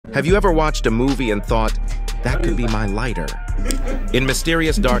Have you ever watched a movie and thought, that could be my lighter? In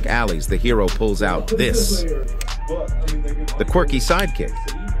mysterious dark alleys, the hero pulls out this. The quirky sidekick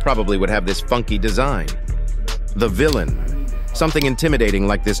probably would have this funky design. The villain, something intimidating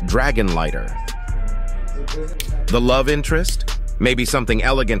like this dragon lighter. The love interest, maybe something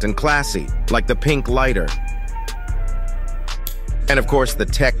elegant and classy, like the pink lighter. And of course, the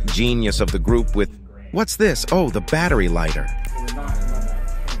tech genius of the group with, what's this? Oh, the battery lighter.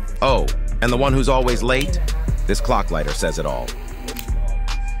 Oh, and the one who's always late? This clock lighter says it all.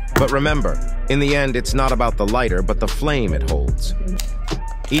 But remember, in the end, it's not about the lighter, but the flame it holds.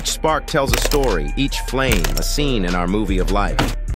 Each spark tells a story, each flame a scene in our movie of life.